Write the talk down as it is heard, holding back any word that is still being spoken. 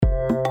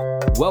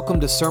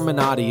Welcome to sermon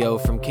audio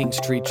from Kings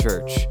Tree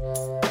Church,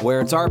 where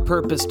it's our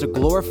purpose to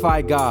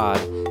glorify God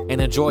and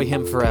enjoy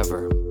Him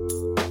forever.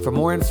 For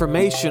more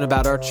information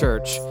about our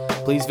church,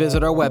 please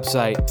visit our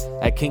website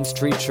at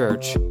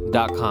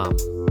kingstreechurch.com.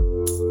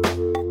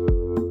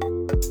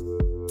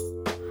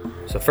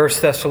 So 1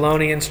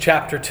 Thessalonians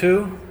chapter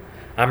 2,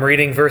 I'm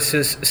reading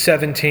verses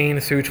 17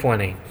 through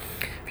 20.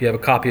 If you have a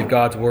copy of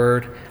God's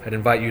Word, I'd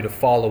invite you to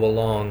follow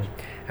along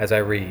as I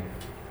read.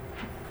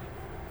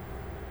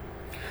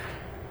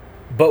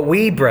 But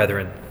we,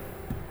 brethren,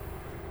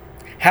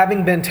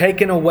 having been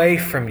taken away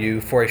from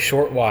you for a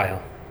short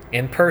while,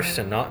 in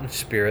person, not in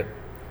spirit,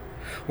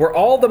 were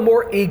all the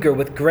more eager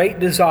with great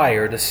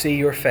desire to see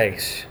your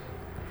face.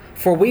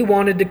 For we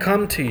wanted to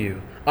come to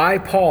you, I,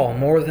 Paul,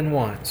 more than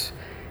once,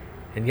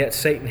 and yet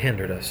Satan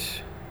hindered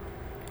us.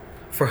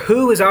 For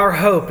who is our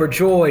hope or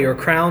joy or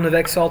crown of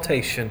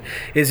exaltation?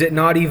 Is it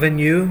not even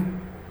you?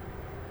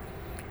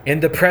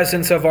 In the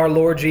presence of our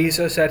Lord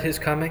Jesus at His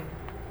coming?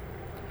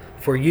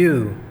 For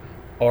you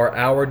are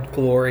our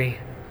glory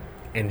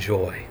and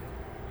joy.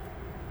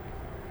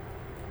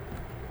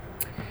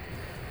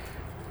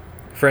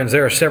 Friends,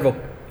 there are several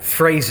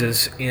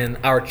phrases in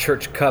our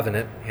church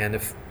covenant, and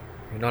if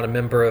you're not a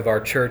member of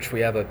our church, we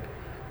have a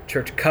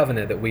church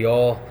covenant that we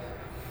all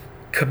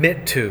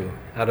commit to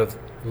out of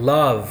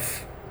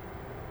love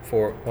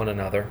for one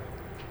another.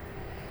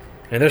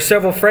 And there's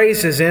several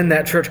phrases in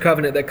that church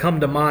covenant that come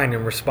to mind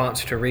in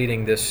response to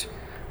reading this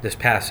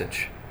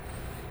passage.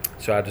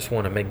 So I just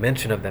want to make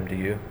mention of them to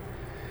you.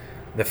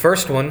 The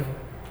first one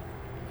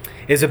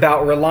is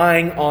about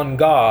relying on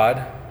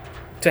God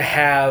to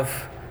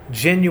have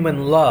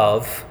genuine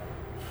love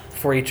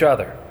for each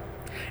other.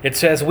 It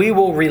says, we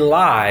will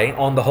rely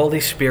on the Holy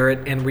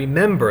Spirit and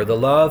remember the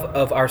love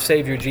of our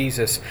Savior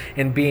Jesus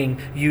and being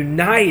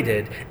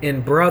united in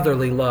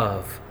brotherly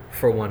love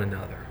for one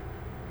another.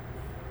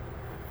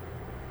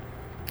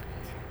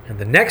 And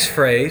the next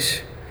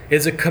phrase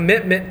is a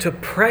commitment to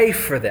pray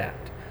for that,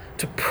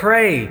 to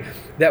pray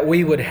that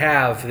we would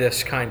have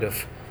this kind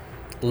of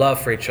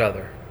love for each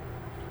other.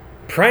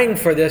 Praying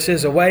for this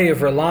is a way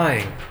of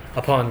relying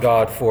upon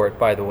God for it,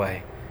 by the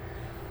way.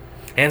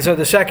 And so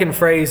the second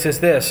phrase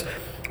is this: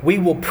 we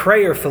will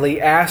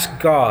prayerfully ask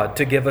God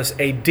to give us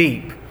a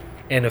deep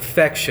and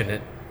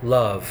affectionate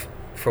love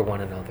for one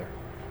another.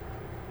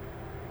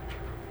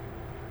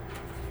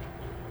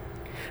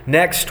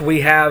 Next,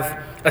 we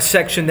have a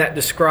section that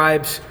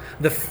describes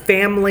the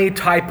family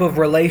type of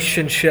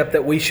relationship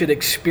that we should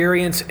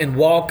experience and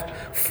walk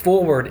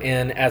forward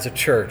in as a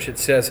church. It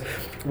says,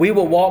 we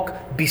will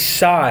walk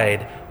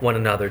beside one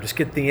another. Just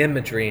get the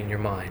imagery in your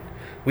mind.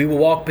 We will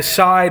walk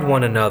beside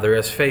one another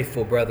as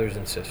faithful brothers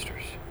and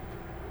sisters.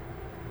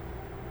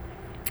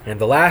 And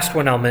the last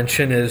one I'll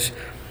mention is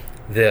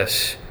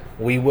this: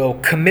 we will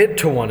commit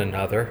to one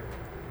another,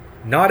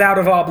 not out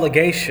of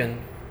obligation,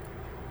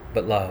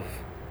 but love.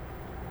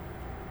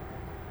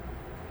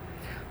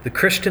 The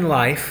Christian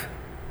life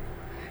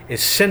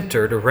is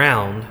centered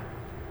around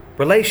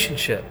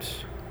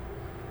relationships.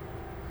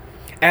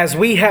 As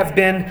we have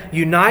been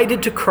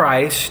united to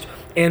Christ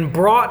and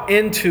brought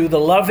into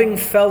the loving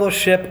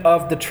fellowship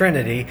of the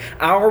Trinity,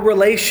 our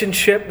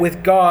relationship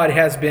with God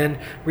has been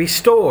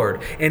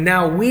restored. And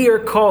now we are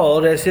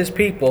called as His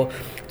people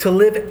to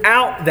live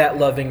out that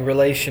loving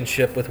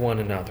relationship with one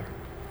another.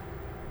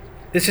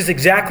 This is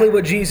exactly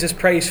what Jesus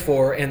prays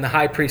for in the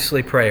high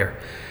priestly prayer.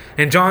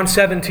 In John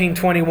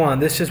 17:21,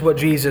 this is what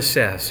Jesus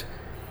says.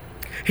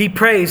 He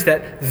prays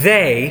that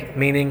they,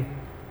 meaning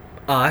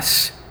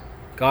us,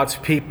 God's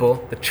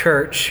people, the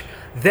church,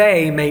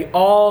 they may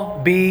all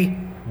be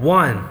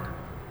one.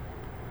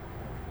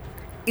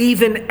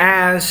 Even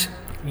as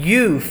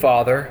you,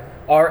 Father,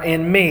 are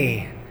in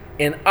me,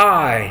 and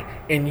I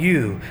in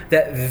you,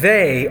 that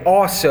they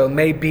also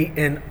may be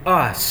in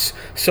us,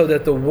 so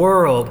that the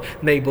world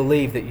may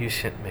believe that you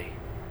sent me.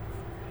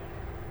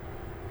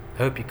 I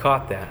hope you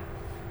caught that.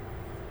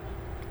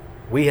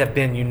 We have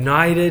been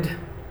united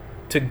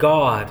to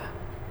God.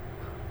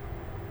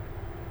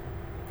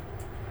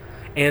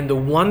 And the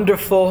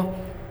wonderful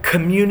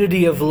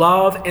community of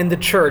love in the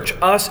church,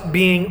 us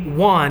being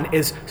one,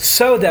 is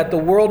so that the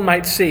world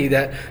might see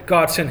that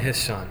God sent His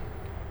Son.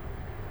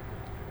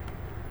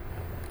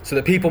 So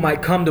that people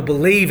might come to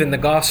believe in the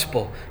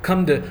gospel,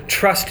 come to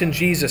trust in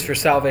Jesus for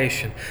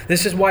salvation.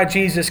 This is why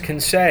Jesus can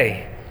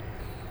say,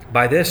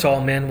 by this all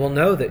men will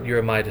know that you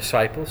are my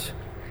disciples,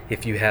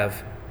 if you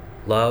have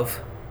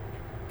love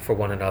for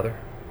one another.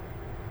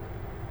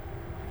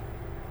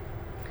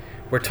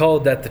 We're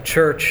told that the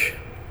church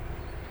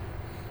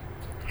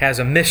has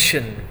a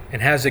mission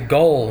and has a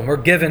goal, and we're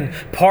given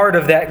part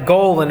of that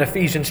goal in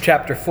Ephesians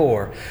chapter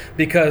 4,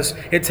 because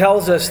it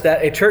tells us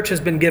that a church has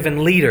been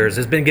given leaders,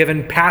 has been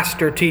given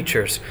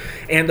pastor-teachers,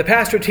 and the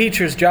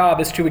pastor-teacher's job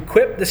is to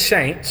equip the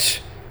saints,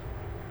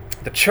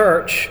 the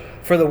church,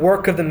 for the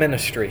work of the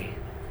ministry.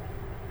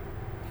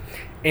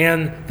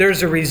 And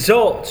there's a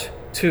result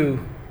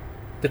to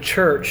the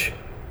church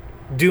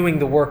doing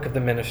the work of the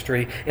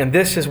ministry, and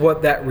this is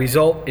what that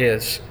result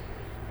is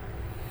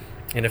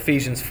in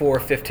Ephesians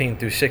 4:15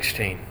 through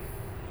 16.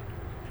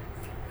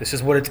 This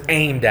is what it's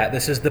aimed at.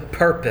 This is the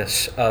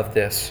purpose of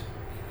this.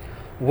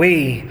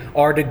 We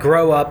are to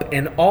grow up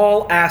in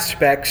all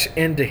aspects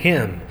into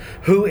Him,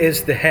 who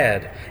is the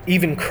head,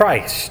 even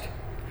Christ,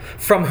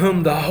 from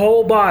whom the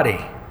whole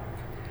body,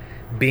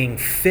 being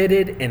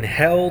fitted and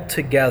held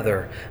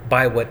together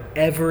by what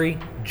every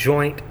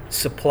joint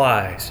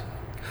supplies,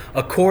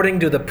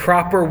 according to the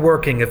proper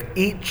working of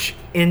each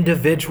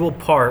individual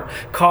part,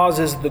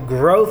 causes the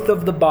growth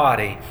of the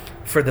body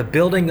for the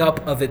building up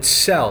of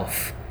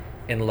itself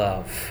in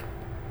love.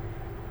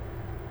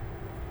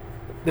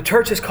 The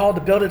church is called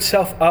to build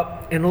itself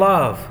up in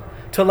love,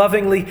 to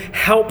lovingly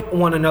help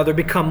one another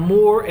become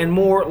more and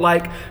more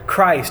like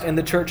Christ. And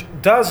the church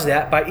does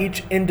that by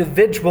each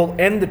individual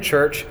in the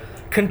church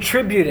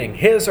contributing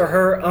his or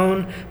her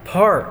own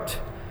part.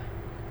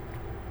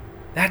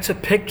 That's a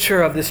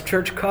picture of this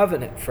church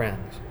covenant,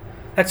 friends.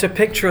 That's a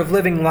picture of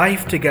living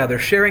life together,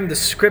 sharing the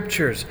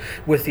Scriptures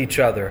with each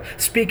other,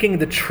 speaking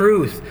the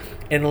truth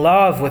in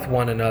love with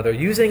one another,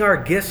 using our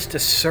gifts to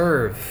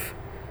serve,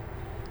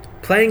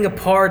 playing a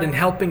part in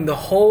helping the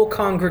whole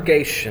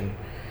congregation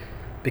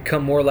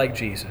become more like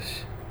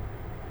Jesus.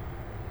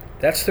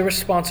 That's the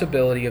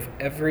responsibility of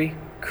every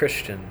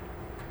Christian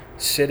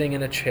sitting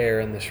in a chair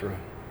in this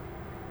room.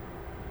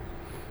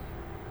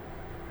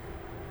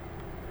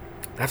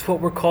 That's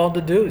what we're called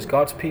to do as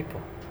God's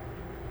people.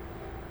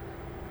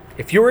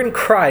 If you're in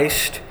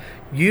Christ,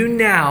 you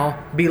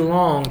now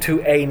belong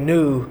to a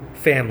new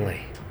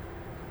family.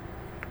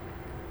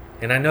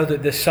 And I know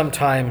that this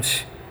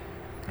sometimes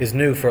is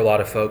new for a lot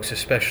of folks,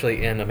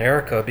 especially in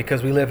America,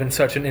 because we live in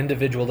such an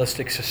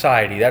individualistic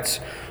society. That's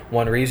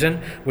one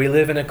reason. We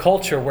live in a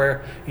culture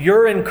where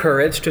you're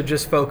encouraged to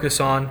just focus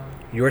on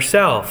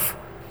yourself,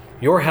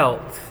 your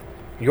health,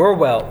 your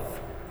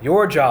wealth,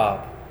 your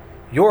job,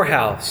 your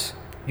house,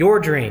 your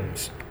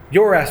dreams,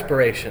 your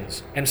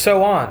aspirations, and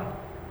so on.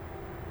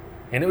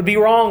 And it would be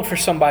wrong for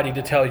somebody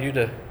to tell you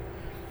to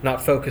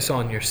not focus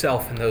on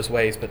yourself in those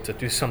ways, but to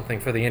do something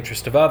for the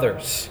interest of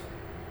others.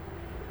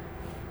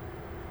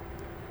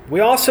 We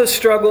also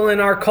struggle in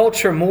our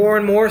culture more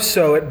and more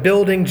so at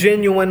building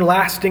genuine,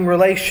 lasting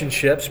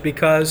relationships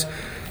because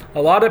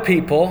a lot of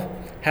people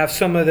have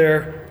some of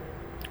their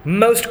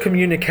most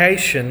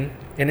communication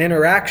and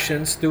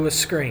interactions through a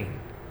screen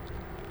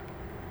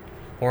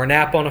or an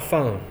app on a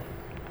phone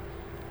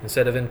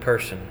instead of in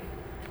person.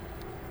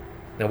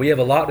 Now, we have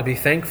a lot to be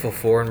thankful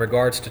for in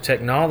regards to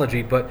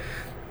technology, but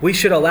we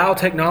should allow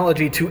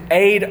technology to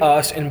aid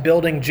us in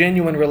building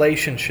genuine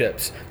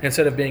relationships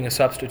instead of being a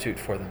substitute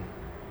for them.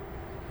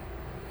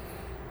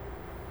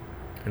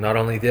 And not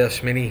only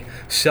this, many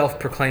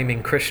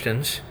self-proclaiming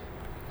Christians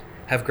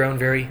have grown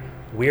very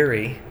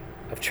weary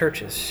of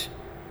churches.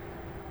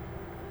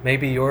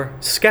 Maybe you're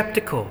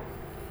skeptical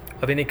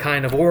of any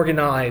kind of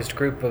organized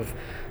group of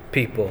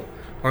people.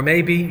 Or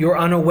maybe you're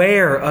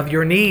unaware of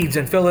your needs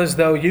and feel as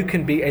though you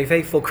can be a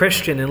faithful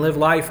Christian and live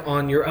life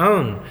on your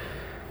own.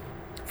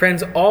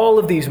 Friends, all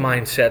of these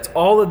mindsets,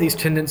 all of these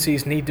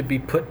tendencies need to be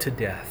put to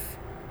death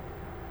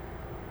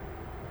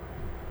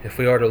if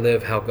we are to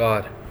live how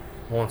God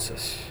wants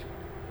us.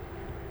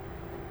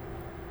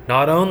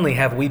 Not only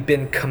have we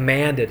been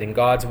commanded in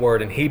God's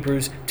Word in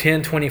Hebrews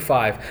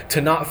 10:25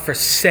 to not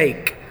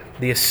forsake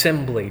the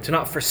assembly, to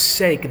not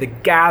forsake the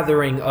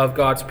gathering of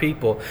God's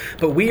people,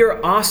 but we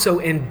are also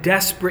in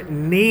desperate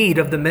need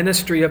of the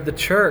ministry of the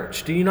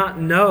church. Do you not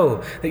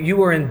know that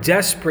you are in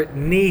desperate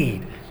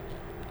need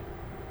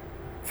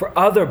for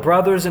other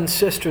brothers and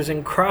sisters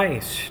in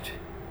Christ?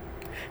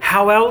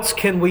 How else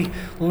can we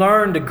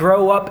learn to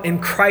grow up in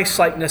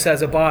Christ-likeness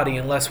as a body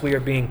unless we are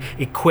being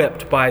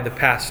equipped by the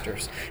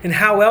pastors? And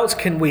how else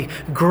can we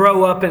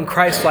grow up in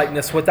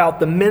Christ-likeness without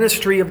the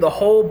ministry of the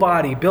whole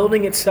body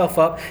building itself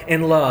up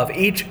in love,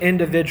 each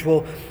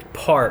individual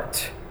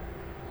part?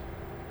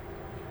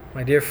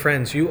 My dear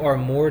friends, you are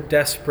more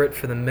desperate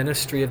for the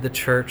ministry of the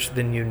church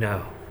than you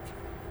know.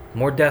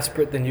 More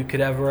desperate than you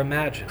could ever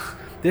imagine.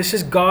 This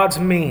is God's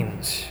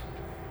means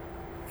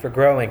for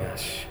growing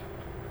us.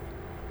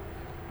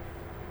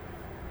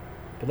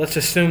 But let's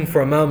assume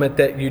for a moment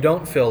that you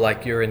don't feel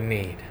like you're in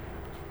need,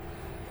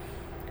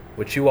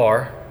 which you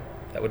are.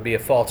 That would be a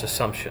false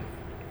assumption.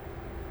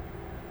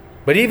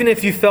 But even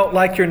if you felt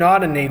like you're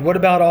not in need, what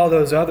about all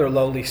those other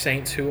lowly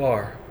saints who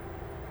are?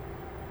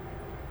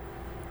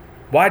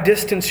 Why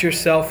distance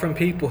yourself from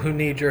people who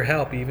need your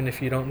help, even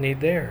if you don't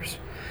need theirs?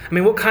 I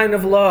mean, what kind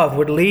of love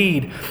would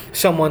lead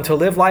someone to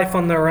live life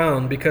on their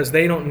own because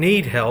they don't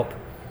need help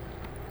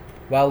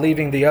while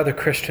leaving the other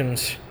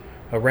Christians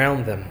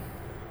around them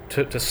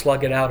to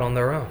slug it out on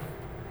their own,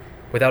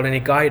 without any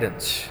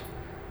guidance,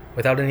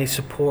 without any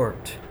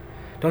support?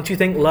 Don't you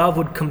think love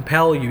would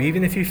compel you,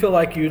 even if you feel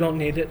like you don't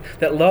need it,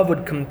 that love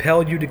would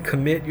compel you to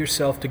commit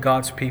yourself to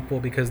God's people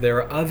because there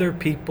are other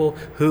people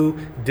who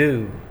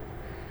do?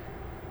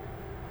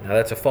 Now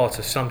that's a false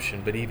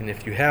assumption, but even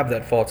if you have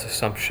that false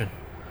assumption,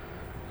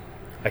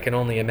 I can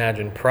only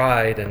imagine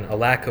pride and a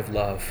lack of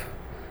love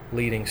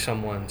leading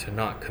someone to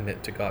not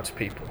commit to God's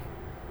people.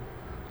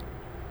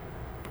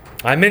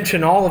 I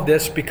mention all of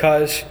this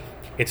because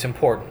it's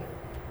important.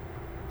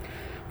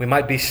 We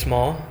might be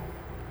small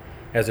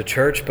as a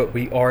church, but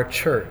we are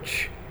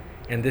church.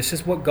 And this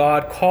is what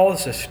God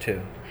calls us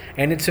to.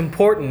 And it's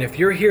important, if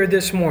you're here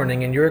this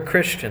morning and you're a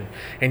Christian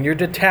and you're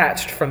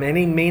detached from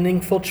any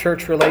meaningful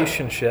church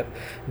relationship,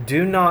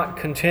 do not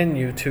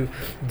continue to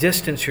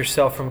distance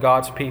yourself from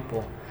God's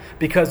people.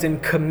 Because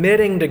in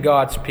committing to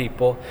God's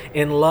people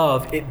in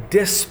love, it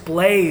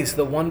displays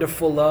the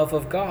wonderful love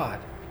of God.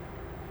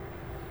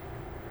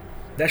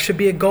 That should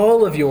be a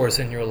goal of yours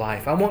in your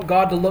life. I want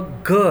God to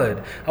look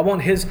good. I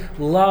want His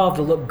love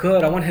to look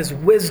good. I want His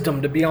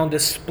wisdom to be on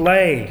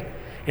display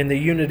in the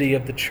unity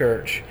of the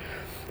church.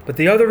 But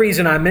the other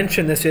reason I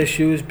mention this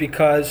issue is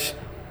because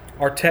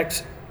our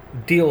text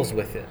deals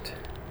with it.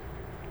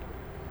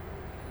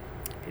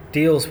 It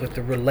deals with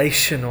the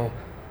relational,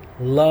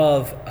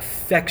 love,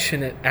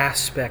 affectionate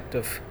aspect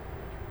of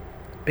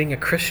being a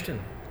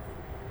Christian.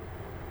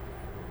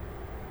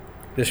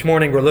 This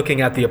morning we're looking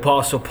at the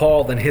Apostle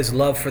Paul and his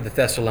love for the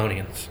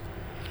Thessalonians.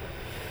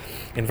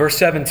 In verse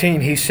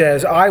 17 he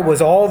says, "I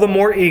was all the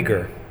more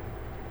eager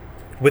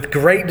with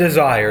great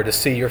desire to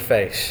see your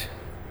face."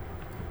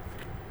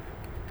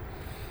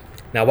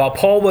 Now, while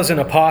Paul was an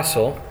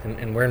apostle,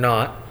 and we're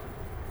not,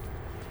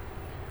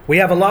 we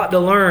have a lot to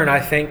learn, I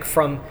think,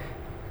 from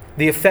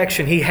the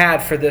affection he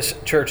had for this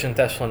church in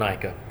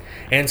Thessalonica.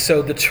 And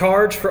so the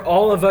charge for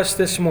all of us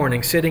this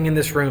morning sitting in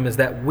this room is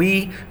that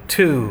we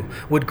too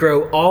would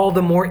grow all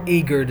the more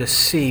eager to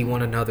see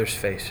one another's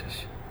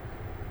faces.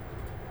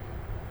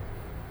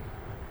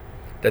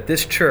 That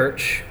this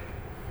church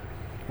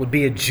would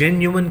be a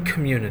genuine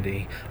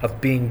community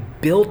of being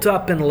built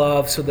up in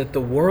love so that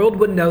the world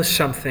would know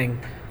something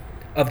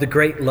of the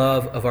great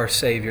love of our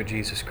Savior,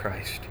 Jesus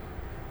Christ.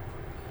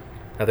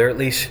 Now, there are at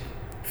least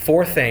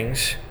 4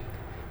 things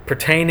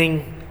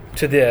pertaining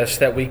to this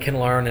that we can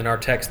learn in our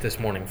text this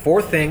morning. 4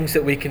 things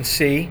that we can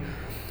see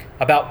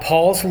about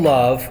Paul's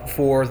love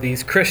for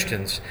these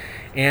Christians.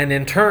 And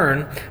in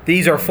turn,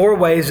 these are 4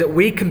 ways that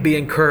we can be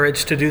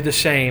encouraged to do the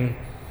same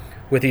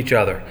with each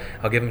other.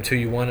 I'll give them to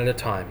you one at a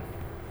time.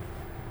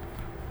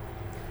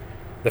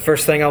 The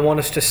first thing I want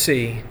us to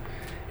see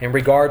in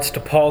regards to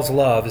Paul's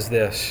love is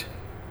this.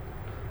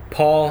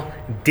 Paul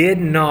did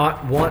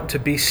not want to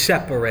be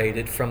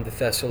separated from the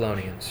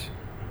Thessalonians.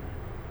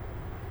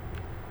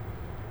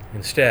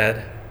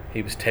 Instead,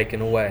 he was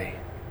taken away.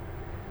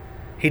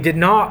 He did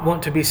not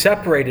want to be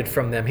separated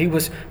from them. He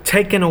was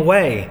taken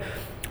away.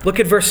 Look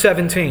at verse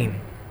 17.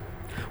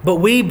 "But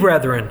we,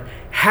 brethren,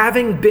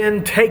 having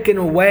been taken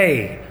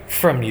away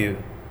from you."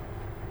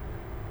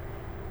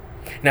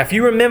 Now, if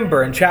you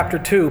remember in chapter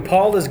 2,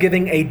 Paul is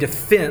giving a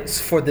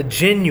defense for the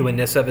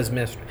genuineness of his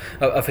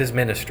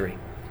ministry.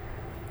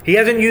 He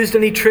hasn't used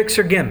any tricks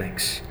or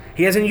gimmicks.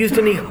 He hasn't used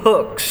any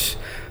hooks.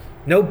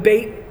 No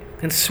bait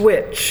and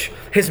switch.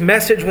 His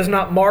message was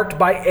not marked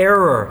by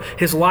error.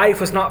 His life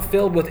was not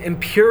filled with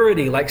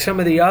impurity like some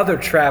of the other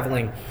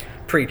traveling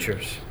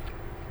preachers.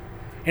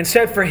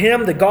 Instead, for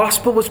him, the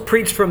gospel was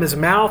preached from his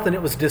mouth and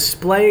it was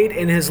displayed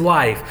in his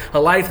life, a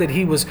life that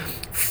he was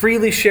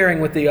freely sharing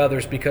with the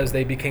others because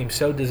they became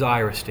so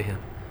desirous to him,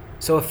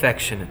 so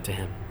affectionate to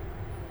him.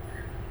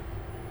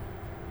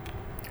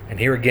 And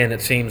here again,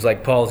 it seems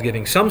like Paul's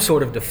giving some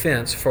sort of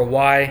defense for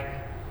why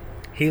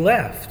he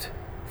left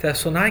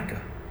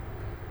Thessalonica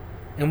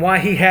and why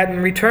he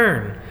hadn't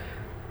returned.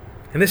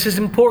 And this is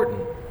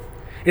important.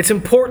 It's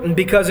important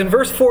because in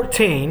verse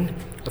 14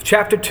 of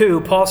chapter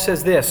 2, Paul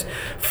says this,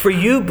 "For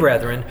you,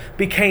 brethren,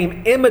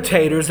 became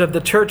imitators of the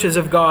churches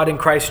of God in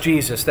Christ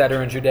Jesus that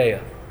are in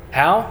Judea."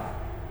 How?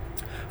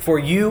 "For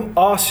you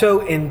also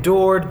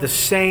endured the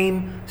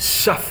same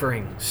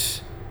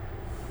sufferings."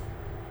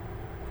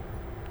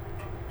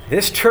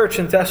 This church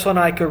in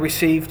Thessalonica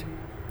received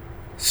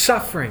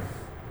suffering,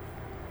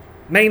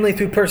 mainly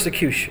through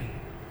persecution.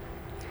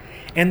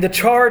 And the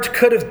charge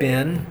could have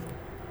been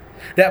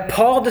that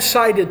Paul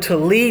decided to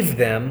leave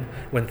them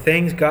when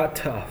things got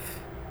tough.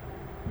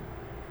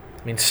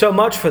 I mean, so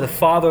much for the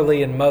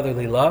fatherly and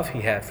motherly love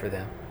he had for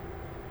them,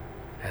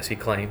 as he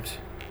claims.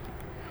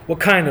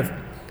 What kind of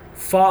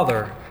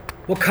father,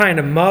 what kind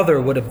of mother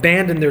would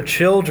abandon their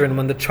children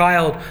when the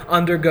child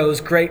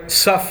undergoes great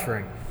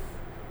suffering?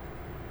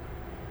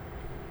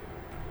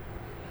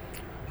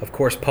 Of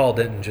course, Paul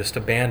didn't just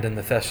abandon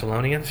the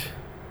Thessalonians.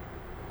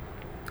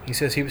 He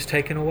says he was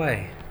taken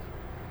away.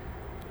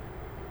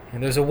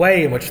 And there's a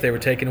way in which they were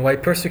taken away.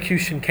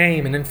 Persecution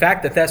came, and in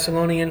fact, the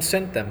Thessalonians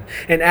sent them.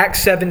 In Acts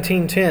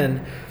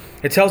 17:10,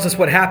 it tells us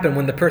what happened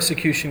when the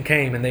persecution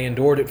came and they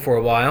endured it for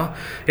a while.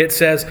 It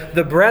says,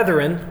 the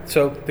brethren,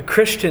 so the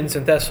Christians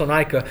in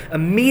Thessalonica,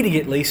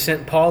 immediately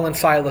sent Paul and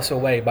Silas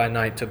away by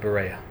night to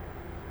Berea.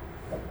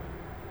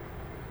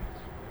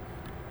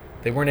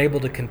 They weren't able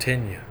to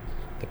continue.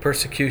 The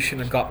persecution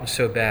had gotten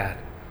so bad.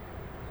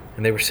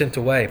 And they were sent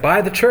away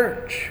by the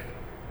church.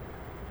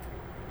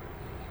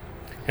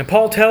 And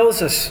Paul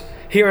tells us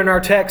here in our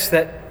text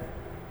that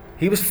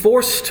he was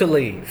forced to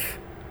leave.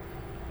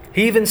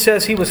 He even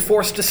says he was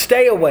forced to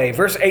stay away.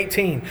 Verse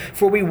 18,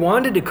 "For we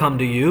wanted to come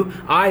to you,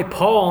 I,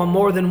 Paul,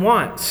 more than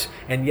once,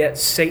 and yet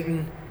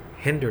Satan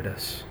hindered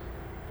us."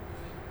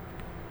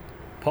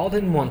 Paul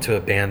didn't want to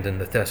abandon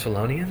the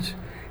Thessalonians.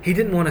 He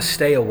didn't want to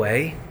stay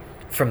away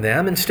from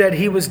them. Instead,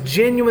 he was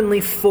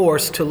genuinely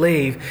forced to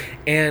leave,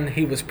 and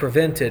he was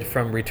prevented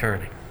from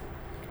returning.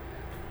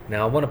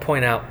 Now, I want to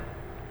point out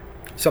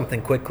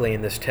something quickly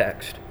in this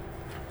text.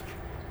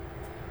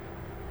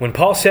 When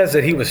Paul says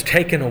that he was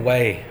taken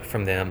away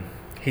from them,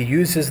 he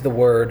uses the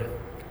word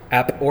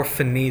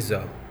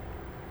aporphanizo.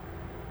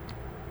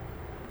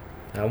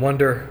 I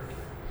wonder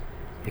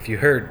if you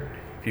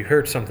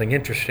heard something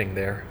interesting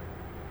there.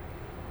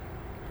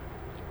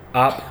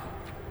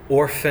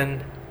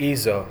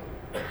 Orphanizo.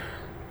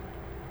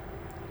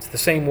 It's the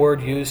same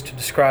word used to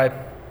describe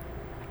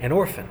an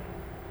orphan.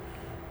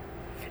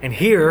 And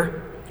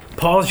here,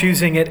 Paul's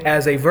using it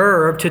as a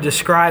verb to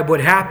describe what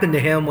happened to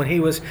him when he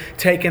was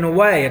taken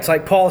away. It's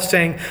like Paul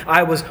saying,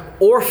 I was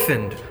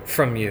orphaned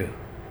from you.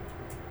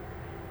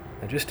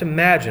 Now just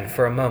imagine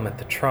for a moment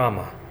the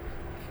trauma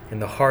and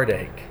the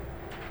heartache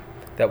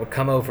that would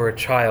come over a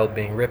child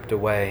being ripped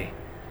away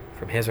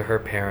from his or her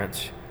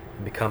parents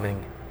and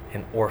becoming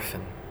an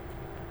orphan.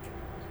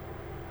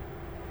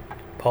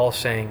 Paul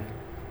saying,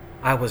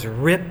 I was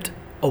ripped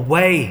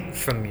away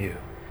from you.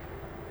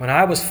 When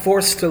I was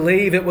forced to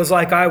leave, it was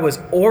like I was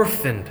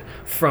orphaned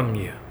from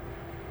you.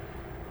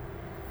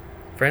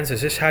 Friends,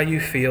 is this how you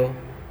feel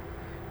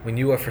when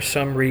you are for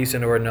some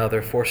reason or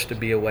another forced to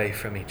be away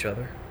from each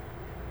other?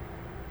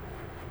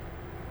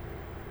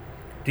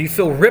 Do you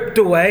feel ripped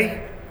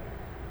away?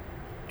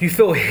 Do you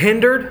feel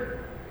hindered?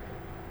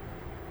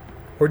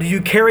 Or do you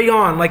carry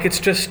on like it's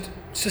just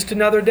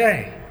another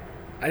day?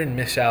 I didn't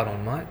miss out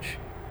on much.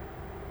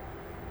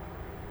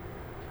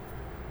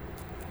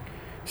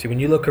 See, when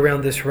you look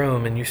around this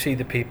room and you see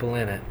the people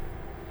in it,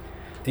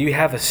 do you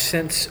have a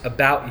sense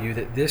about you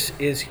that this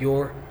is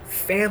your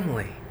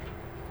family?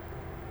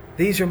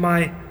 These are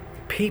my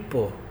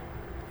people.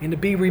 And to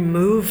be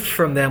removed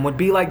from them would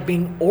be like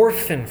being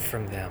orphaned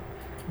from them.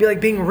 It'd be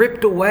like being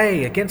ripped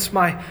away against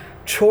my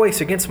choice,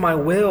 against my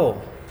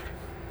will.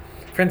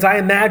 Friends, I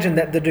imagine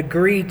that the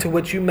degree to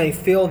which you may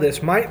feel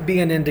this might be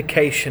an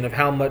indication of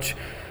how much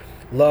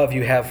love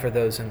you have for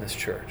those in this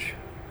church.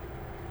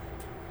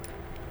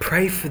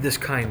 Pray for this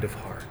kind of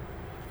heart.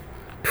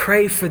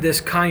 Pray for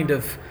this kind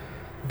of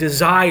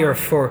desire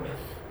for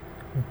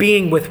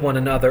being with one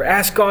another.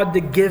 Ask God to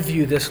give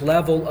you this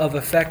level of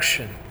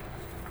affection.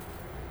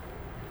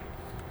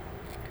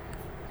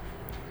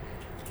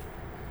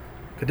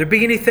 Could there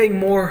be anything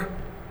more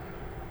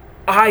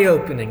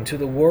eye-opening to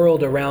the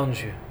world around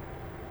you?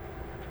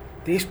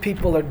 These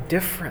people are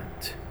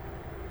different.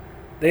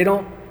 They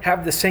don't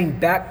have the same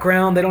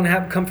background. They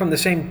don't come from the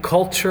same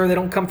culture. They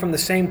don't come from the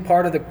same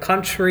part of the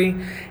country.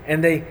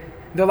 And they're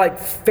like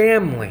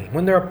family.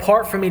 When they're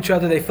apart from each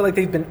other, they feel like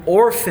they've been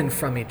orphaned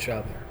from each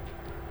other.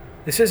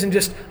 This isn't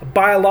just a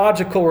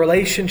biological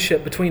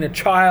relationship between a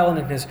child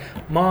and his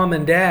mom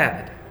and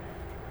dad.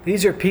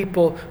 These are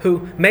people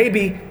who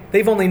maybe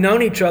they've only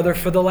known each other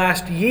for the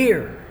last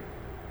year.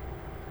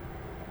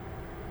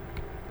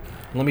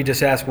 Let me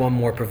just ask one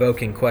more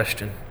provoking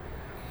question.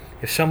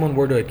 If someone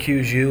were to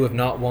accuse you of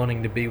not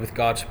wanting to be with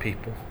God's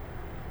people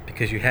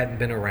because you hadn't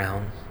been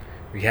around,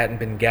 or you hadn't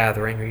been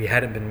gathering, or you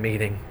hadn't been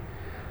meeting,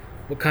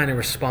 what kind of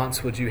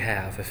response would you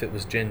have if it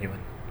was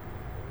genuine?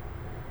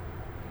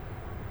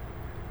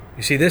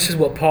 You see, this is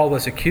what Paul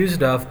was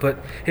accused of, but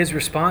his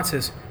response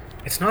is,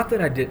 it's not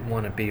that I didn't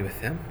want to be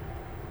with them.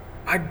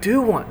 I do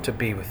want to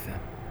be with them.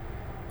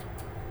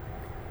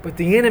 But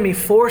the enemy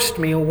forced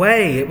me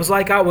away. It was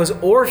like I was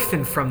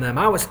orphaned from them.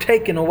 I was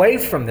taken away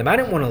from them. I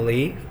didn't want to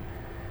leave.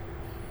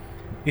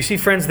 You see,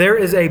 friends, there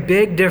is a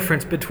big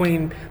difference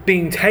between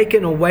being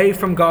taken away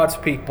from God's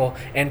people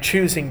and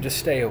choosing to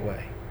stay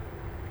away.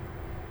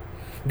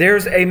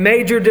 There's a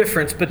major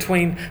difference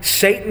between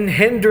Satan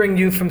hindering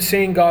you from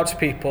seeing God's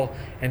people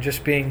and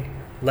just being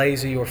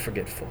lazy or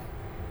forgetful.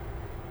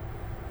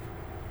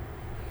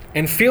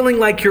 And feeling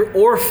like you're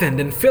orphaned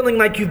and feeling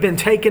like you've been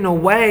taken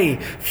away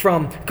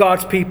from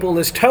God's people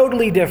is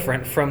totally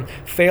different from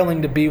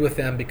failing to be with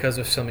them because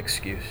of some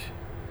excuse.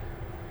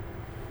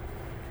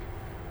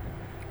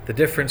 The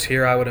difference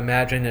here, I would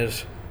imagine,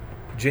 is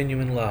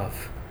genuine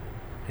love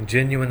and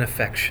genuine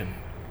affection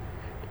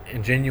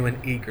and genuine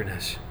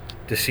eagerness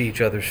to see each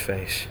other's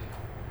face.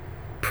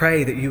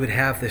 Pray that you would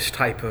have this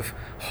type of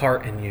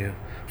heart in you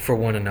for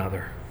one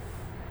another.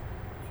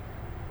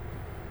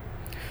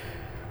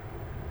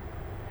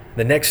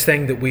 The next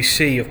thing that we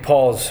see of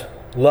Paul's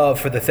love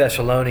for the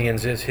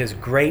Thessalonians is his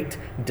great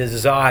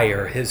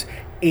desire, his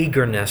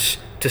eagerness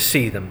to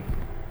see them.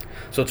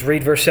 So let's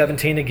read verse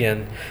 17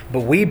 again.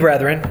 But we,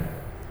 brethren,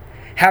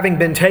 having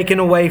been taken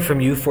away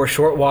from you for a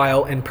short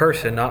while in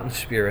person, not in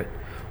spirit,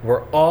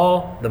 were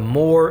all the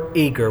more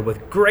eager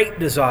with great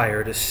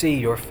desire to see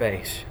your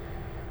face.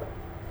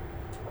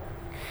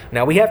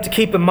 Now we have to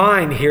keep in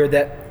mind here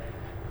that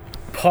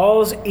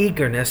Paul's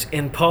eagerness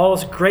and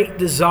Paul's great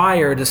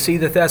desire to see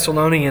the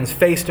Thessalonians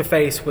face to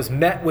face was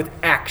met with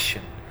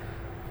action.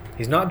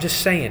 He's not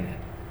just saying it.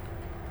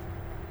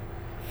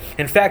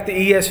 In fact,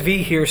 the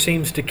ESV here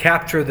seems to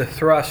capture the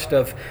thrust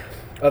of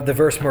of the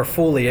verse more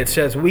fully. It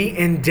says, we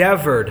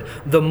endeavored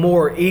the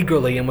more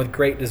eagerly and with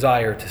great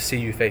desire to see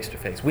you face to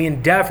face. We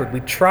endeavored, we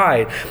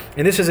tried.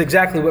 And this is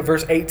exactly what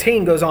verse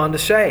 18 goes on to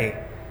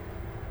say.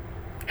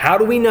 How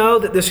do we know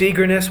that this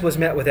eagerness was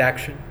met with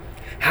action?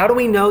 How do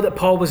we know that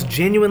Paul was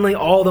genuinely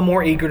all the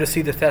more eager to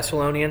see the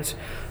Thessalonians?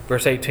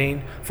 Verse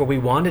 18, for we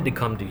wanted to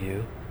come to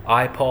you,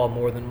 I, Paul,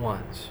 more than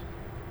once.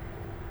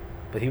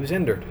 But he was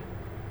hindered.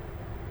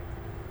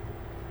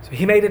 So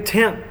he made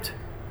attempt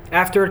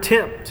after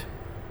attempt.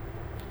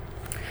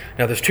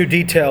 Now there's two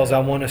details I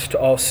want us to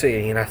all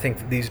see, and I think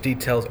that these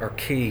details are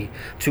key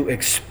to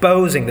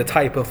exposing the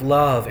type of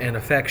love and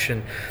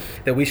affection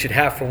that we should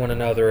have for one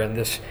another in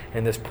this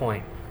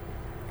point.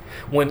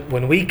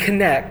 When we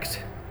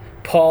connect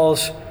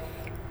Paul's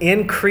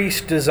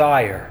increased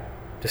desire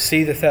to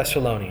see the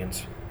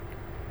Thessalonians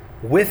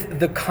with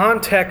the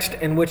context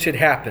in which it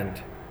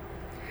happened,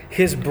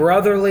 his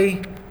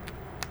brotherly,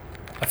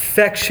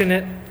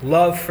 affectionate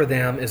love for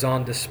them is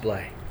on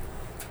display.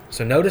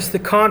 So notice the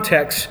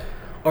context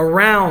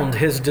around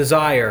his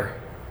desire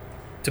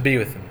to be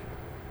with them.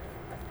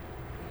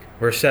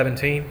 Verse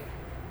 17,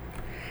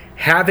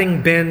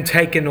 having been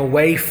taken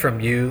away from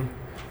you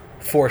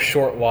for a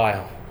short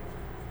while,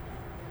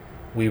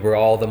 we were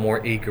all the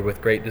more eager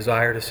with great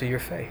desire to see your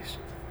face.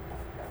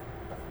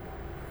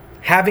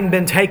 Having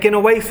been taken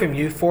away from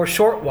you for a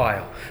short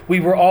while, we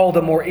were all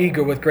the more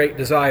eager with great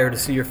desire to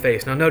see your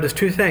face. Now notice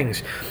two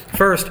things.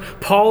 First,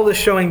 Paul is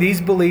showing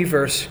these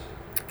believers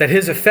that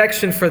his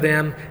affection for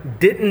them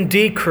didn't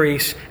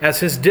decrease as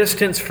his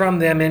distance from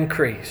them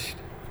increased.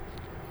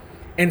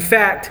 In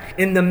fact,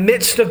 in the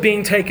midst of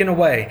being taken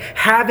away,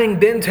 having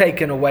been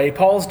taken away,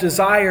 Paul's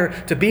desire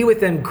to be with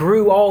them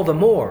grew all the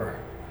more.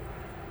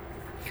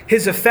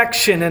 His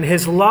affection and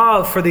his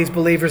love for these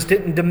believers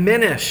didn't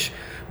diminish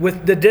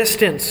with the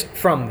distance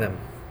from them.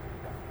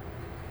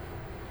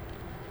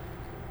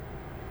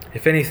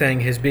 If anything,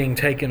 his being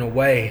taken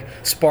away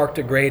sparked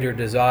a greater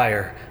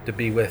desire to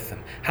be with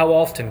them. How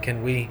often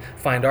can we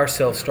find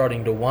ourselves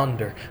starting to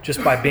wonder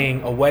just by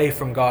being away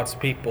from God's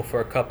people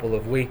for a couple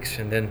of weeks,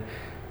 and then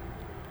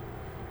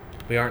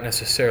we aren't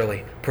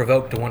necessarily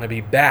provoked to want to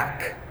be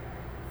back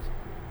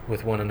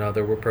with one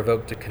another. We're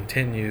provoked to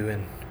continue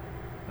in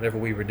whatever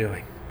we were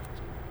doing.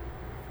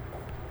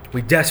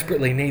 We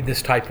desperately need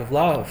this type of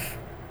love.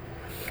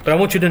 But I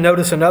want you to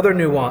notice another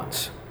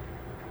nuance.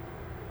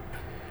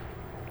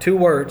 2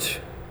 words.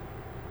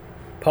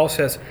 Paul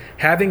says,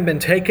 having been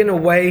taken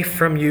away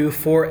from you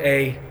for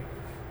a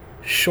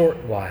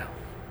short while.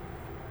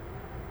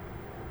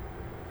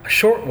 A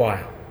short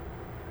while.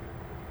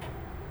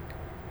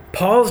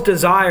 Paul's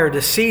desire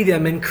to see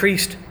them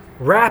increased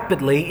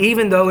rapidly,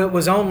 even though it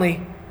was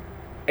only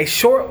a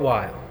short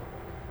while.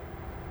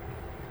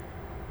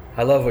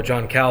 I love what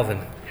John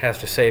Calvin has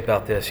to say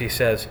about this. He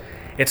says,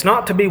 it's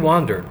not to be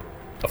wondered,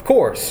 of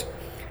course,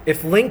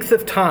 if length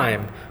of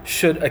time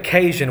should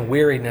occasion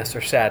weariness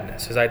or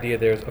sadness. His idea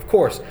there is, of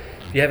course,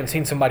 if you haven't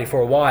seen somebody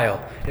for a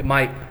while, it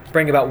might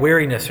bring about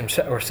weariness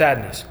or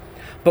sadness.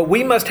 But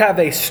we must have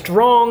a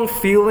strong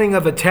feeling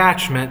of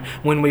attachment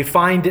when we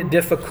find it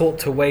difficult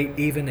to wait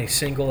even a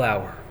single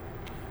hour.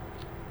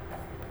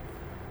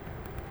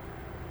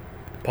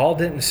 Paul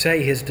didn't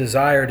say his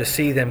desire to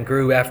see them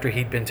grew after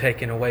he'd been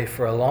taken away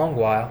for a long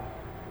while.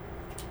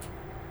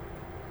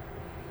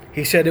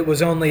 He said it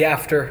was only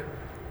after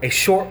a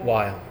short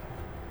while.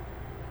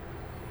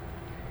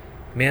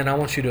 Man, I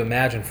want you to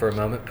imagine for a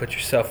moment, put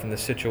yourself in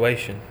this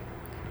situation.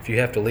 If you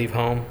have to leave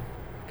home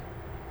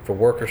for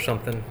work or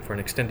something for an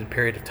extended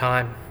period of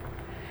time,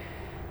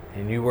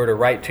 and you were to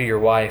write to your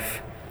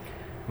wife,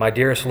 my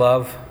dearest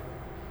love,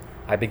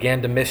 I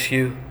began to miss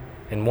you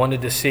and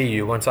wanted to see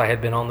you once I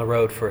had been on the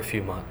road for a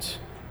few months.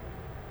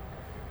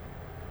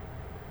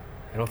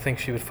 I don't think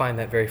she would find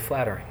that very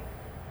flattering.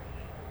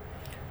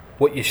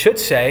 What you should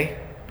say,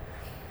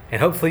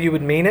 and hopefully you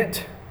would mean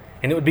it,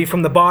 and it would be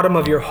from the bottom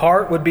of your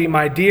heart, would be,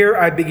 my dear,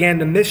 I began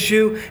to miss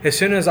you as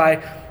soon as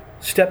I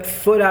stepped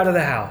foot out of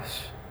the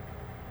house.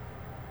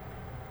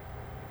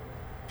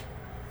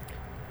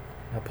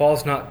 Now,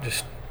 Paul's not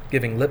just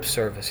giving lip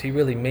service. He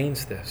really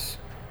means this.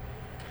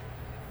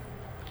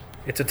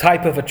 It's a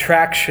type of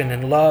attraction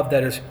and love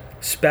that is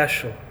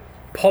special.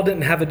 Paul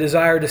didn't have a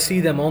desire to see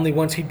them only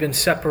once he'd been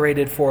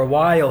separated for a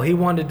while. He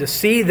wanted to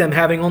see them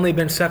having only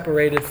been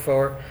separated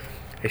for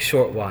a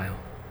short while.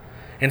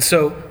 And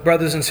so,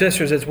 brothers and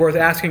sisters, it's worth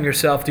asking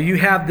yourself, do you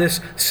have this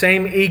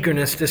same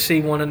eagerness to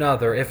see one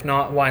another? If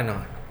not, why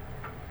not?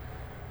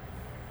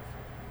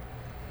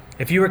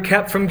 If you were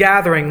kept from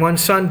gathering one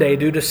Sunday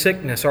due to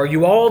sickness, are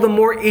you all the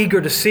more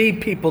eager to see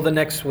people the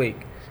next week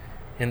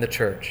in the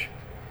church?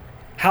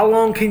 How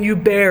long can you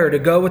bear to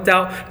go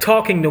without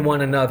talking to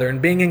one another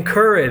and being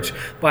encouraged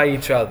by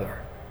each other?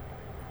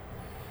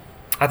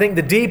 I think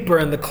the deeper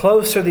and the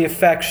closer the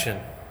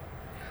affection,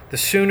 the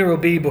sooner it will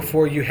be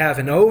before you have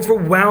an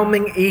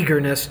overwhelming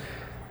eagerness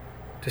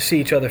to see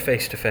each other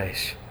face to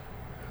face.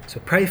 So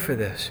pray for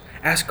this.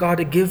 Ask God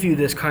to give you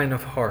this kind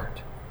of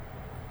heart.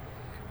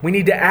 We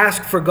need to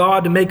ask for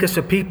God to make us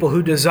a people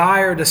who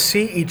desire to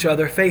see each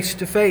other face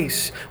to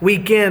face,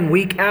 week in,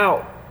 week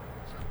out,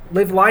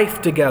 live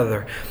life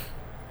together.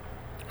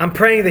 I'm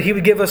praying that He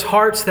would give us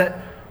hearts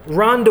that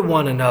run to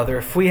one another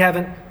if we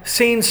haven't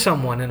seen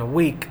someone in a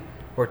week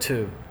or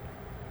two.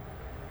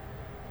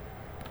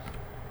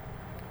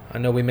 I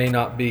know we may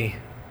not be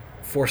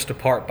forced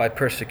apart by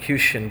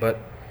persecution, but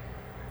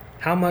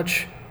how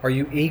much are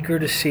you eager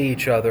to see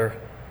each other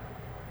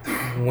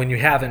when you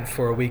haven't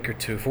for a week or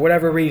two? For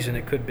whatever reason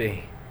it could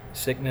be.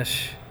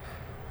 Sickness,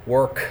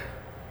 work.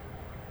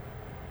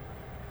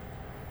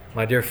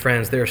 My dear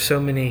friends, there are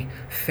so many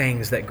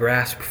things that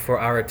grasp for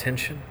our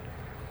attention,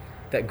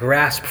 that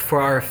grasp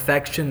for our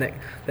affection,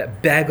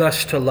 that beg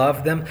us to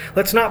love them.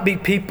 Let's not be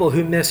people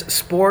who miss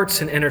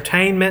sports and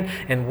entertainment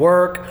and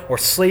work or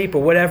sleep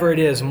or whatever it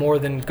is more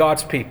than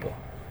God's people.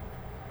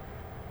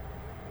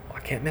 Well, I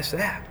can't miss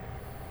that.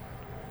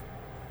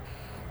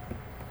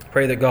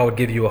 Pray that God would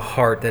give you a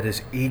heart that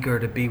is eager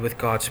to be with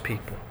God's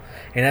people.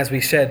 And as we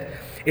said,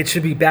 it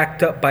should be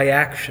backed up by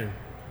action.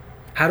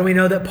 How do we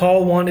know that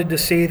Paul wanted to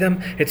see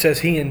them? It says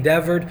he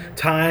endeavored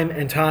time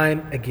and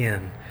time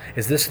again.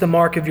 Is this the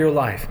mark of your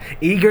life?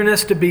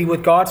 Eagerness to be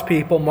with God's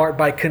people, marked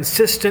by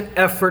consistent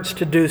efforts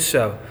to do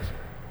so.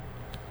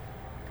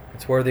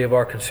 It's worthy of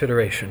our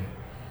consideration.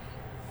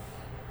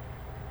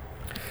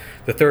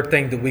 The third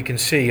thing that we can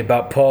see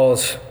about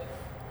Paul's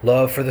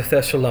love for the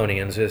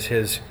Thessalonians is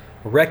his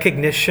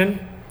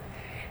recognition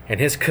and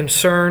his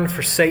concern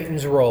for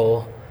Satan's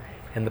role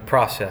in the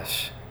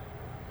process.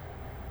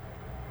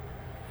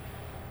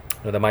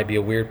 Now, that might be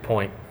a weird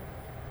point,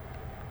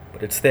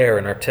 but it's there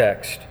in our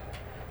text.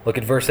 Look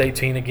at verse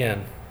 18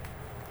 again.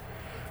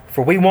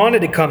 For we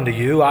wanted to come to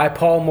you, I,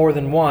 Paul, more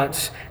than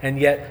once, and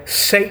yet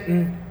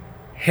Satan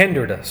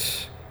hindered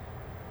us.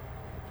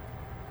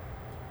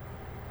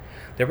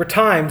 There were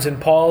times in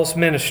Paul's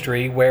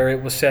ministry where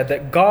it was said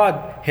that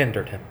God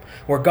hindered him,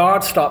 where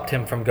God stopped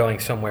him from going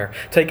somewhere.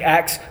 Take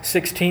Acts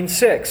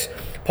 16:6.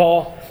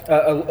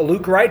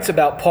 Luke writes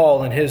about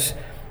Paul and his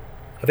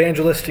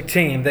evangelistic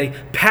team. They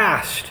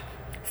passed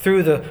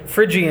through the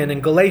Phrygian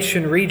and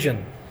Galatian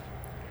region,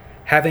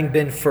 having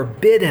been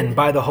forbidden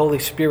by the Holy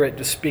Spirit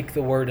to speak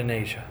the word in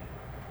Asia.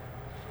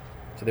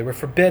 So they were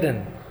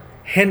forbidden,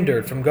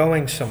 hindered from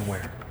going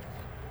somewhere.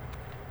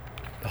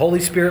 The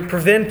Holy Spirit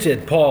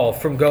prevented Paul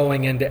from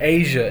going into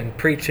Asia and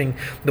preaching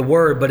the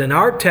word. But in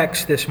our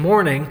text this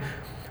morning,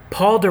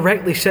 Paul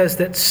directly says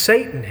that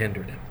Satan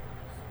hindered him.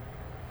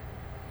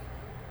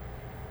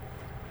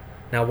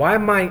 Now, why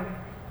might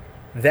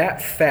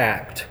that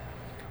fact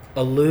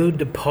allude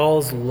to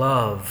Paul's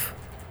love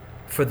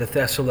for the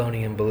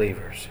Thessalonian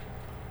believers?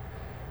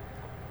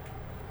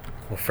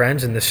 Well,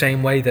 friends, in the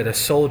same way that a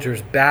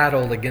soldier's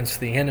battle against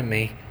the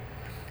enemy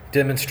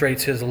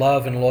demonstrates his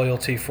love and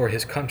loyalty for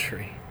his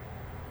country,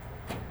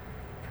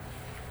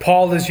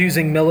 Paul is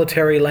using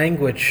military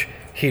language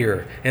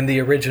here in the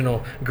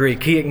original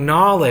Greek. He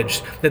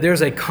acknowledged that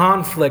there's a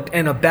conflict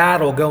and a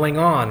battle going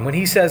on. When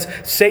he says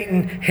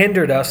Satan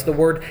hindered us, the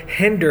word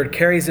hindered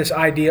carries this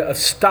idea of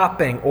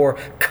stopping or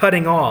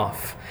cutting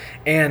off.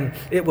 And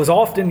it was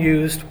often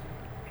used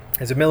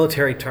as a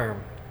military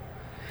term.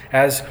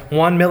 As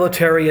one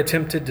military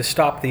attempted to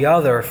stop the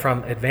other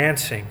from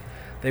advancing,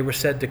 they were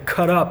said to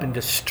cut up and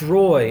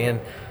destroy and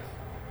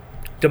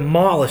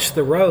demolish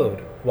the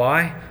road.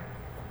 Why?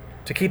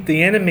 To keep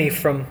the enemy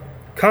from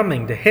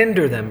coming, to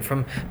hinder them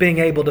from being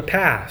able to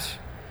pass.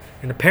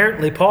 And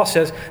apparently Paul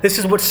says this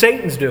is what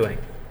Satan's doing.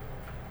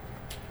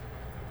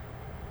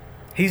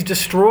 He's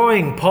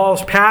destroying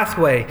Paul's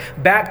pathway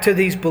back to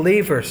these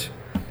believers.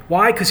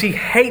 Why? Because he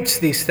hates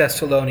these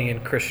Thessalonian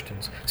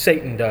Christians.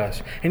 Satan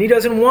does. And he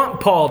doesn't want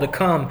Paul to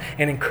come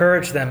and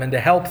encourage them and to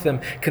help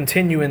them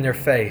continue in their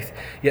faith.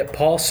 Yet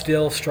Paul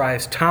still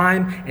strives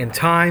time and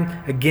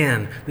time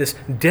again. This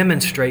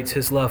demonstrates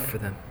his love for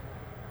them.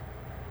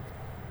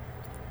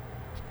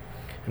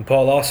 And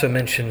Paul also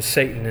mentions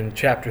Satan in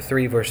chapter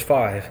 3, verse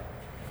 5.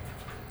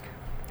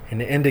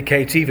 And it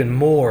indicates even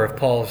more of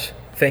Paul's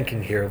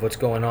thinking here, of what's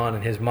going on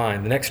in his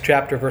mind. The next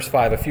chapter, verse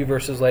 5, a few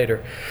verses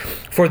later.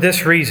 For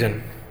this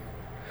reason,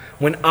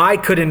 when I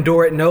could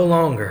endure it no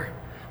longer,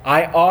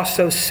 I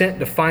also sent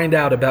to find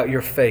out about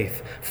your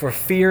faith, for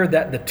fear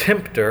that the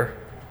tempter,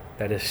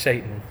 that is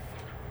Satan,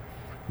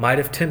 might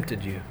have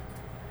tempted you,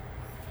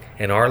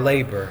 and our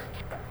labor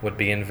would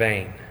be in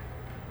vain.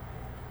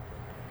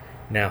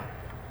 Now,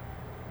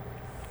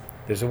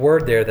 there's a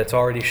word there that's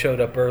already showed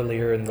up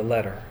earlier in the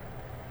letter.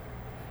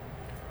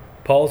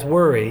 Paul's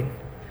worried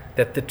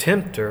that the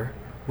tempter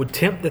would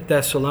tempt the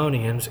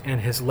Thessalonians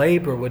and his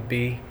labor would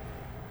be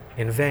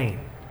in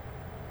vain.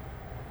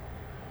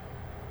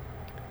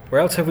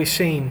 Where else have we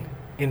seen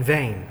in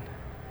vain?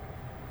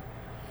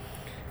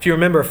 If you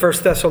remember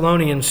 1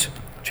 Thessalonians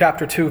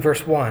chapter 2,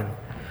 verse 1,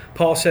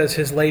 Paul says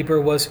his labor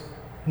was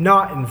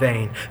not in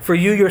vain. For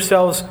you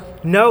yourselves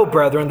know,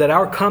 brethren, that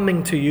our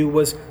coming to you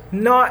was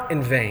not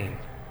in vain.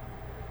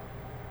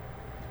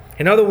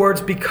 In other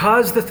words,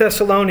 because the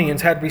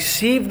Thessalonians had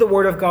received the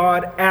Word of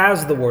God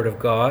as the Word of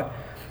God,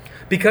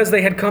 because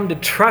they had come to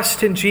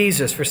trust in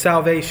Jesus for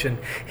salvation,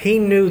 he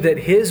knew that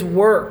his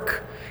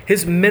work,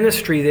 his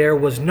ministry there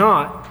was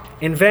not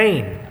in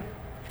vain.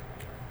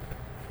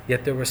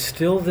 Yet there was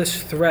still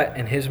this threat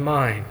in his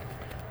mind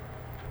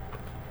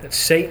that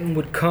Satan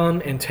would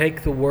come and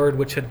take the word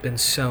which had been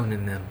sown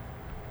in them,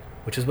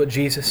 which is what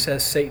Jesus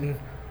says Satan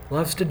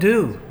loves to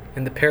do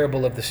in the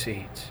parable of the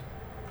seeds.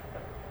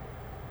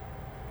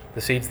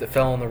 The seeds that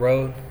fell on the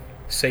road,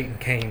 Satan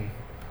came,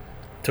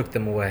 took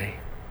them away.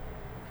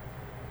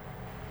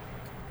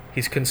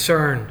 He's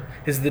concerned,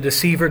 is the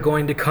deceiver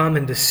going to come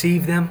and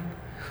deceive them,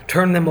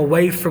 turn them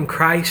away from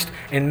Christ,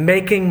 and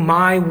making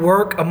my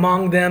work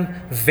among them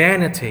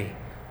vanity,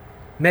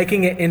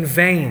 making it in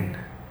vain?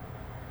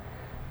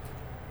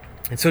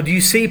 And so do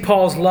you see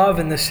Paul's love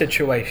in this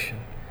situation?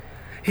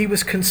 He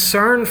was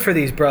concerned for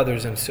these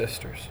brothers and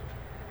sisters.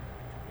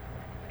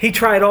 He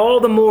tried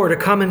all the more to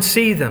come and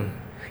see them,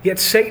 yet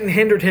Satan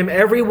hindered him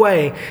every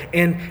way.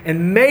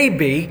 And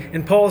maybe,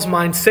 in Paul's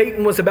mind,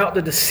 Satan was about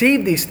to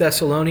deceive these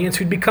Thessalonians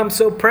who'd become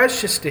so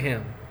precious to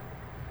him.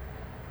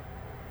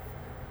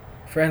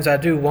 Friends, I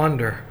do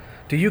wonder,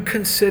 do you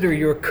consider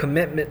your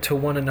commitment to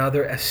one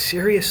another as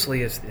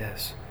seriously as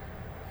this?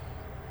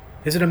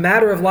 Is it a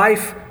matter of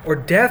life or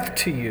death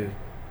to you?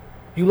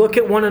 You look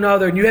at one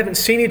another and you haven't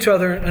seen each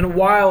other in a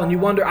while and you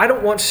wonder, I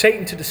don't want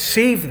Satan to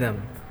deceive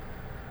them.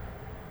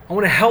 I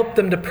want to help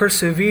them to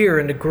persevere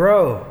and to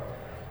grow.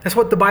 That's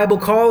what the Bible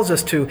calls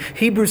us to.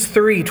 Hebrews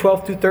 3,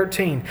 12 through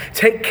 13.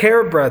 Take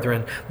care,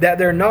 brethren, that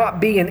there not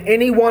be in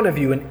any one of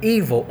you an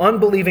evil,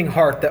 unbelieving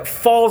heart that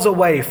falls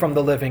away from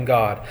the living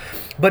God.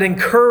 But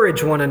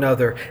encourage one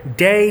another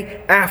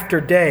day after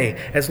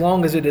day, as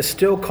long as it is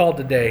still called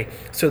today,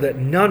 so that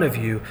none of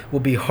you will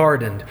be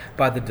hardened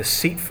by the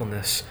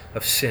deceitfulness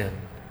of sin.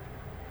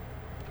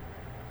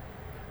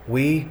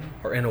 We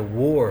are in a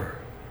war,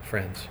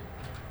 friends.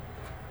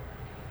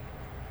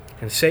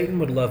 And Satan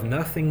would love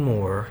nothing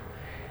more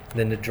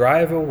than to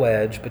drive a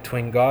wedge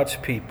between God's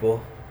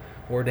people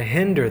or to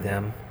hinder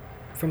them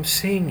from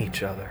seeing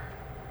each other.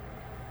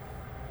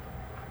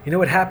 You know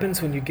what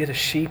happens when you get a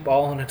sheep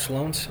all on its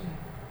lonesome?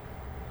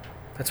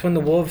 That's when the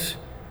wolves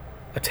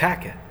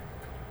attack it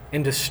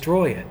and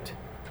destroy it.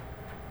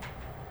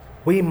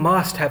 We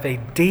must have a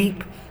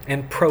deep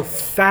and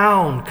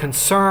profound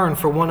concern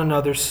for one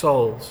another's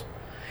souls.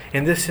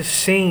 And this is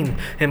seen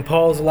in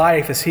Paul's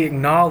life as he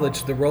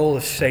acknowledged the role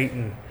of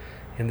Satan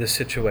in this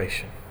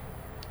situation.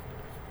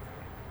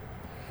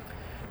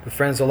 But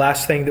friends, the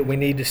last thing that we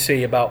need to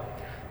see about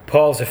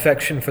Paul's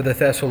affection for the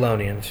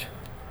Thessalonians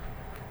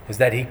is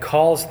that he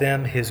calls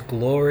them his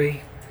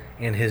glory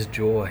and his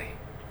joy.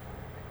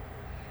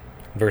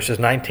 Verses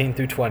 19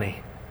 through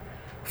 20.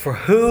 For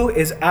who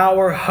is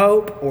our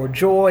hope or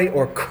joy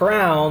or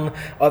crown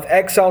of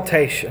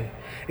exaltation?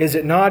 Is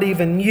it not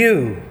even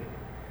you?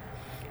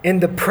 In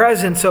the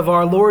presence of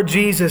our Lord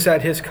Jesus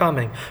at his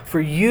coming. For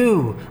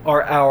you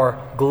are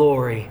our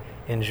glory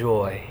and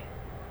joy.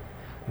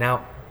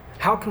 Now,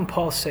 how can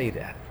Paul say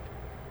that?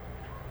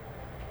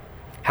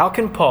 How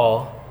can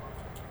Paul,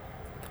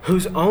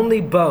 whose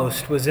only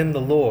boast was in the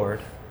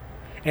Lord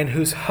and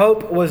whose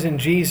hope was in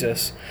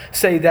Jesus,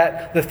 say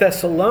that the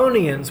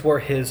Thessalonians were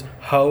his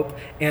hope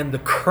and the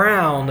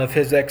crown of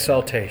his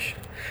exaltation?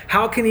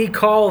 How can he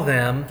call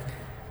them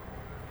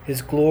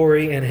his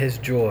glory and his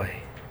joy?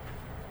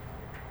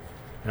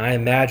 Now, I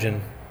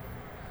imagine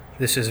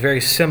this is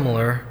very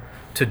similar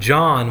to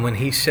John when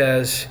he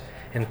says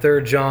in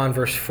 3 John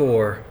verse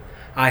 4,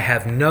 I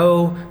have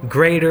no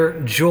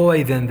greater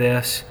joy than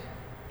this,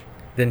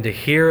 than to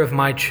hear of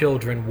my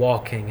children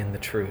walking in the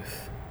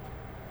truth.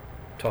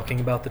 Talking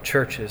about the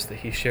churches that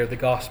he shared the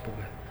gospel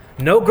with.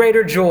 No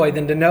greater joy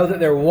than to know that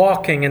they're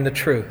walking in the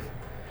truth.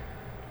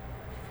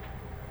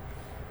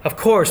 Of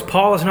course,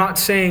 Paul is not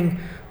saying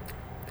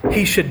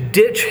he should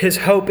ditch his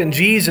hope in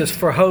Jesus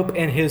for hope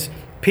in his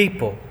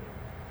people.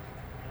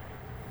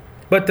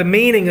 But the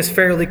meaning is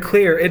fairly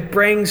clear. It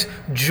brings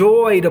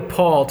joy to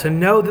Paul to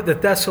know that the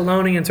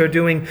Thessalonians are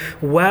doing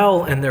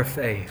well in their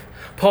faith.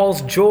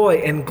 Paul's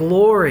joy and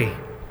glory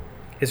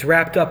is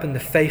wrapped up in the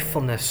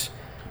faithfulness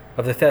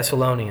of the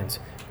Thessalonians.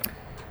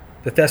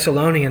 The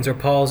Thessalonians are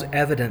Paul's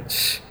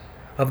evidence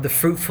of the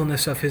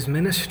fruitfulness of his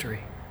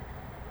ministry.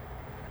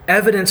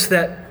 Evidence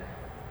that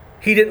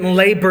he didn't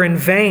labor in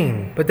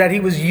vain, but that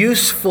he was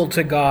useful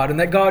to God and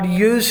that God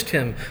used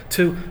him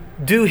to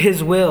do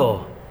his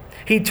will.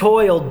 He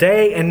toiled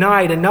day and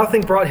night, and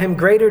nothing brought him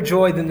greater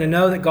joy than to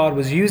know that God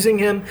was using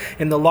him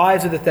in the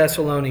lives of the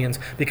Thessalonians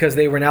because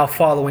they were now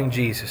following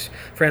Jesus.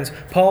 Friends,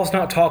 Paul's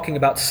not talking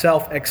about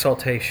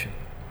self-exaltation.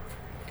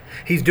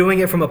 He's doing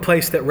it from a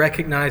place that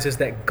recognizes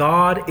that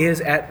God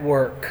is at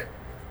work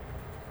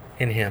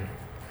in him.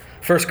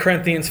 1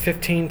 Corinthians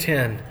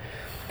 15:10,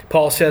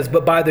 Paul says,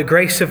 but by the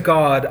grace of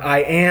God I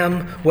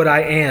am what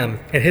I am,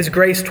 and his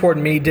grace toward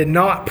me did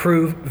not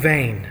prove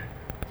vain.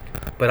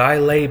 But I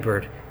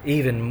labored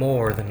even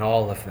more than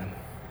all of them.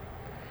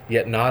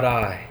 Yet not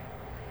I,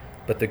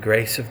 but the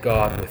grace of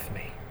God with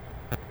me.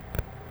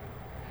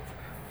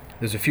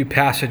 There's a few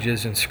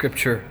passages in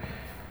Scripture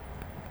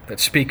that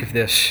speak of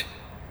this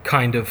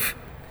kind of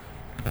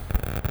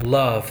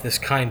love, this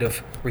kind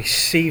of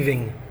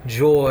receiving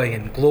joy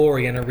and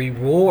glory and a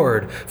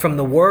reward from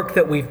the work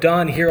that we've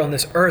done here on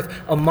this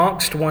earth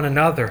amongst one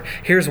another.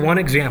 Here's one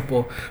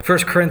example, 1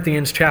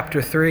 Corinthians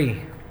chapter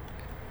 3,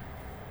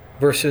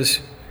 verses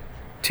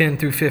 10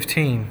 through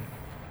 15.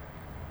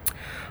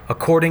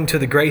 According to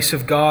the grace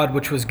of God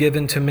which was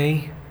given to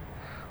me,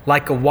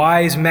 like a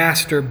wise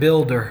master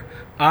builder,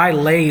 I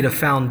laid a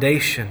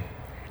foundation,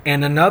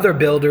 and another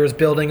builder is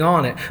building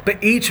on it.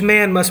 But each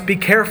man must be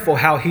careful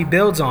how he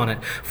builds on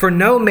it. For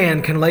no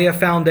man can lay a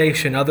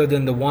foundation other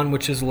than the one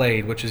which is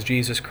laid, which is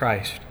Jesus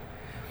Christ.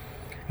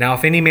 Now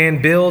if any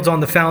man builds on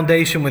the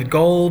foundation with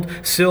gold,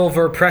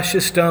 silver,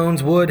 precious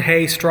stones, wood,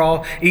 hay,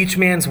 straw, each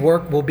man's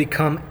work will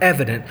become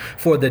evident,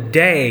 for the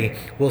day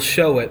will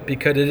show it,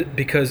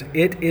 because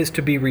it is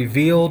to be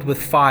revealed with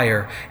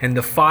fire, and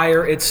the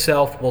fire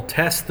itself will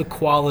test the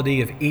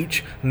quality of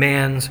each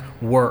man's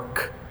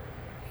work.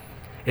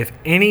 If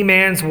any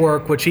man's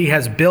work which he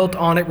has built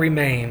on it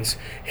remains,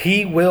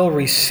 he will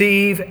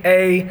receive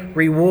a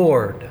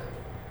reward.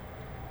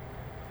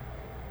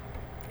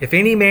 If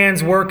any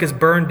man's work is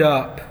burned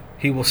up,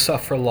 he will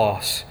suffer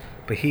loss,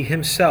 but he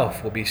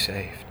himself will be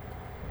saved.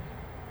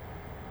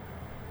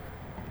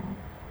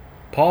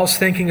 Paul's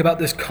thinking about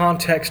this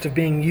context of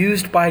being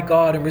used by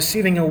God and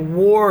receiving a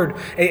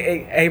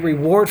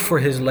reward for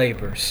his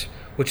labors,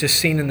 which is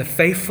seen in the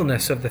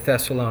faithfulness of the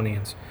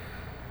Thessalonians.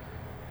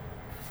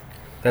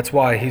 That's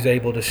why he's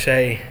able to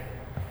say,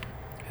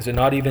 is it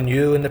not even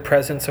you in the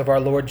presence of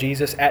our Lord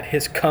Jesus at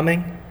his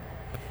coming?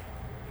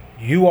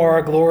 You are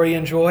our glory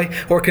and joy.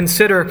 Or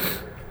consider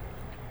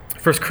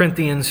 1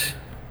 Corinthians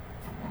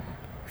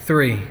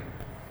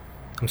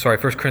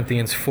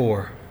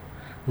 4.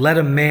 Let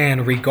a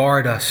man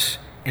regard us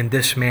in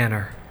this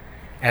manner,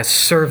 as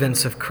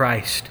servants of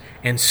Christ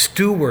and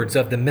stewards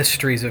of the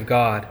mysteries of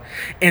God.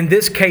 In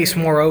this case,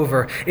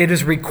 moreover, it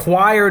is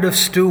required of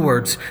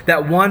stewards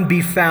that one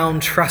be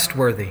found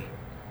trustworthy.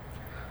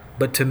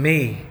 But to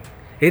me,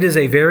 it is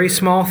a very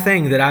small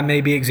thing that I may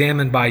be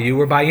examined by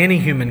you or by any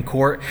human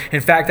court.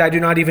 In fact, I do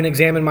not even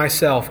examine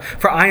myself,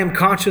 for I am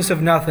conscious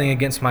of nothing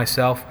against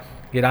myself,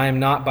 yet I am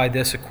not by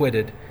this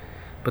acquitted.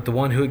 But the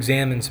one who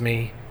examines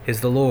me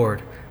is the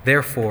Lord.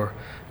 Therefore,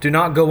 do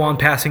not go on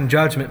passing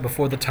judgment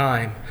before the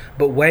time,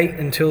 but wait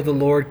until the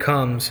Lord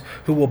comes,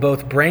 who will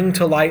both bring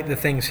to light the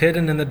things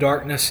hidden in the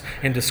darkness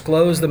and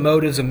disclose the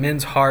motives of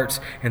men's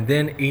hearts, and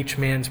then each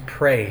man's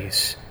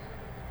praise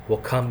will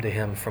come to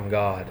him from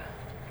God.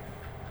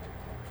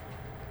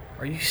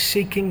 Are you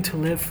seeking to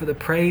live for the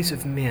praise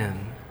of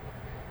men,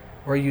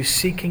 or are you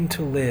seeking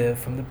to live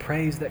from the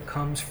praise that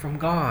comes from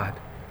God?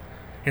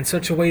 In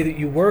such a way that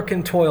you work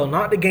and toil,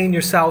 not to gain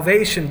your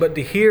salvation, but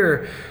to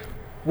hear,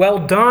 "Well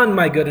done,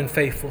 my good and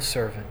faithful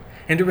servant,"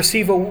 and to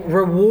receive a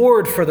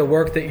reward for the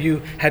work that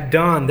you had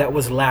done that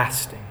was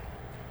lasting.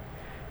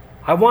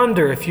 I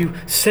wonder if you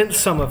sense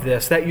some of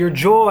this, that your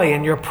joy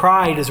and your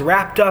pride is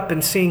wrapped up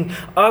in seeing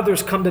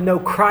others come to know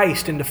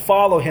Christ and to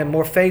follow him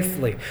more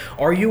faithfully.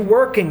 Are you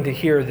working to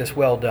hear this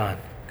 "well done,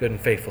 good and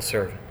faithful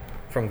servant"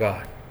 from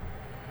God?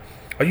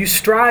 Are you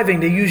striving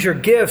to use your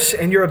gifts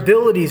and your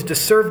abilities to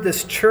serve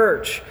this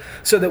church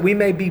so that we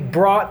may be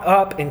brought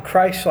up in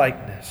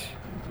Christ-likeness?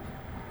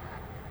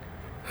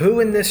 Who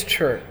in this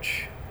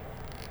church,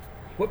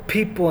 what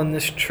people in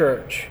this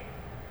church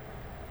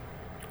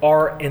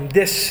are, in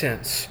this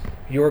sense,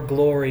 your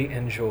glory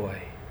and joy?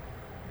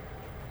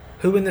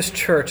 Who in this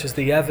church is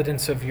the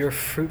evidence of your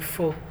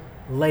fruitful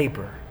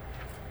labor?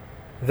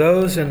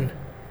 Those in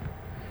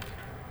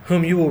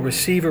whom you will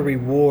receive a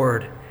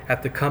reward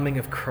at the coming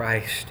of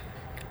Christ,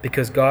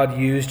 because God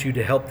used you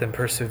to help them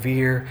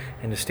persevere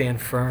and to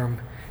stand firm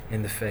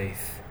in the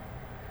faith.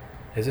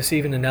 Is this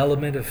even an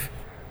element of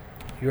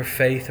your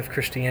faith of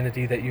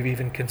Christianity that you've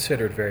even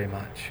considered very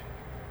much?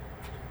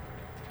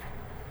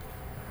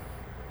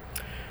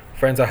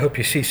 Friends, I hope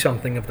you see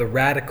something of the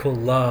radical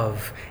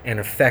love and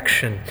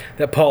affection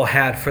that Paul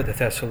had for the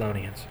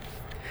Thessalonians.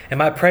 And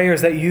my prayer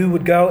is that you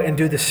would go and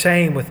do the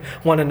same with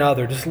one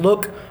another. Just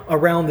look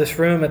around this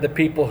room at the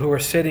people who are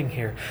sitting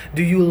here.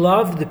 Do you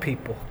love the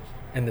people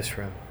in this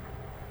room?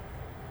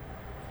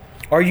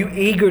 Are you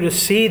eager to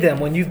see them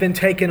when you've been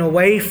taken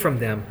away from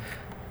them?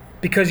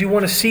 Because you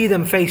want to see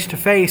them face to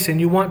face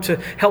and you want to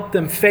help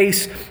them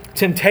face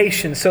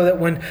temptation so that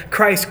when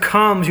Christ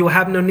comes, you'll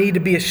have no need to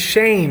be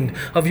ashamed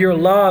of your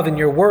love and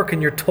your work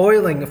and your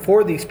toiling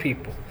for these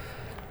people.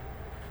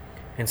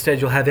 Instead,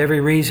 you'll have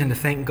every reason to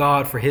thank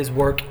God for his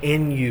work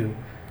in you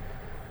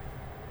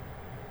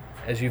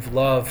as you've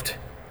loved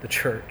the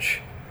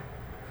church.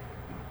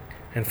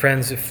 And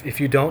friends, if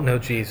you don't know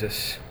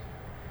Jesus,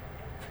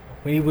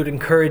 we would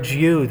encourage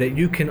you that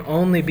you can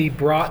only be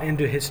brought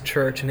into his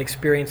church and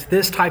experience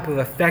this type of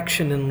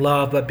affection and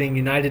love by being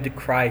united to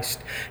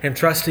Christ and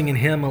trusting in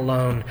him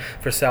alone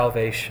for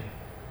salvation.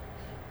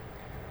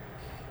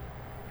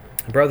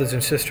 Brothers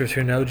and sisters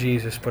who know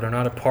Jesus but are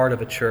not a part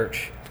of a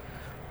church,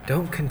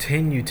 don't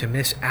continue to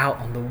miss out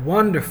on the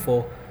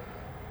wonderful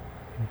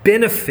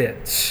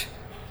benefits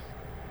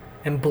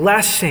and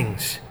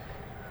blessings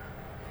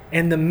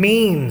and the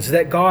means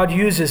that God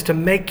uses to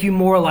make you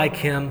more like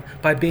Him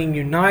by being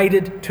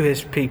united to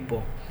His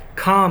people.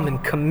 Come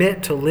and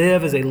commit to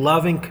live as a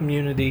loving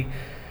community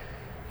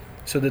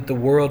so that the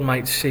world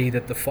might see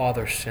that the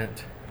Father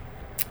sent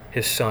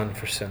His Son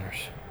for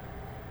sinners.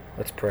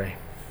 Let's pray.